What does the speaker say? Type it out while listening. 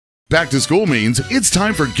Back to school means it's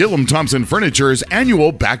time for Gillum Thompson Furniture's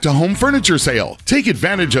annual Back to Home furniture sale. Take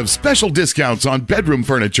advantage of special discounts on bedroom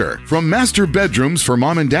furniture, from master bedrooms for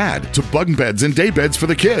mom and dad to bunk beds and day beds for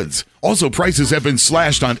the kids. Also, prices have been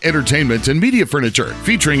slashed on entertainment and media furniture,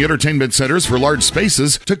 featuring entertainment centers for large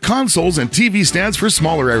spaces to consoles and TV stands for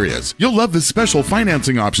smaller areas. You'll love the special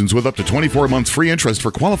financing options with up to 24 months free interest for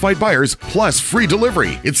qualified buyers, plus free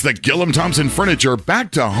delivery. It's the Gillum Thompson Furniture Back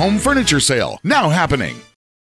to Home furniture sale, now happening.